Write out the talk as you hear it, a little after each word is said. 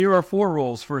Here are 4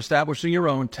 rules for establishing your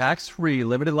own tax-free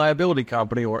limited liability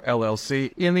company or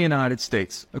LLC in the United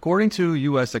States, according to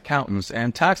U.S. accountants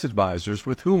and tax advisors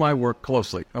with whom I work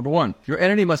closely. Number 1, your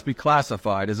entity must be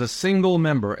classified as a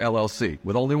single-member LLC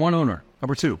with only one owner.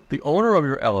 Number 2, the owner of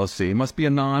your LLC must be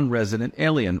a non-resident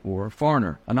alien or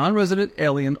foreigner. A non-resident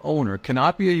alien owner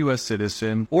cannot be a U.S.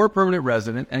 citizen or permanent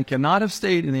resident and cannot have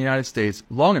stayed in the United States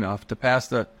long enough to pass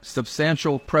the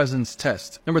substantial presence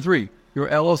test. Number 3, your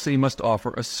LLC must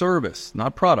offer a service,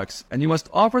 not products, and you must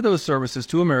offer those services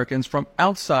to Americans from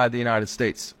outside the United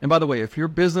States. And by the way, if your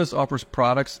business offers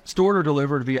products stored or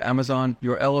delivered via Amazon,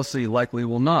 your LLC likely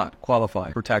will not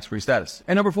qualify for tax-free status.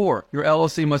 And number 4, your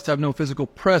LLC must have no physical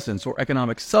presence or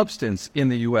economic substance in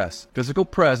the U.S. Physical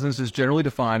presence is generally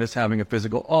defined as having a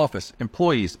physical office,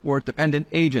 employees, or a dependent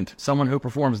agent, someone who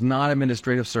performs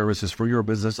non-administrative services for your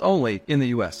business only in the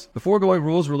U.S. The foregoing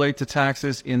rules relate to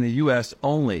taxes in the U.S.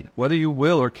 only. Whether you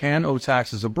will or can owe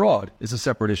taxes abroad is a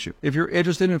separate issue. If you're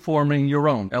interested in forming your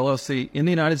own LLC in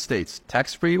the United States,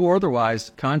 tax-free or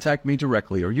otherwise, contact me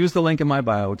directly or use the link in my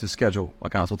bio to schedule a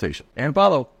consultation. And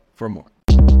follow for more.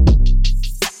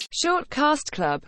 Shortcast Club.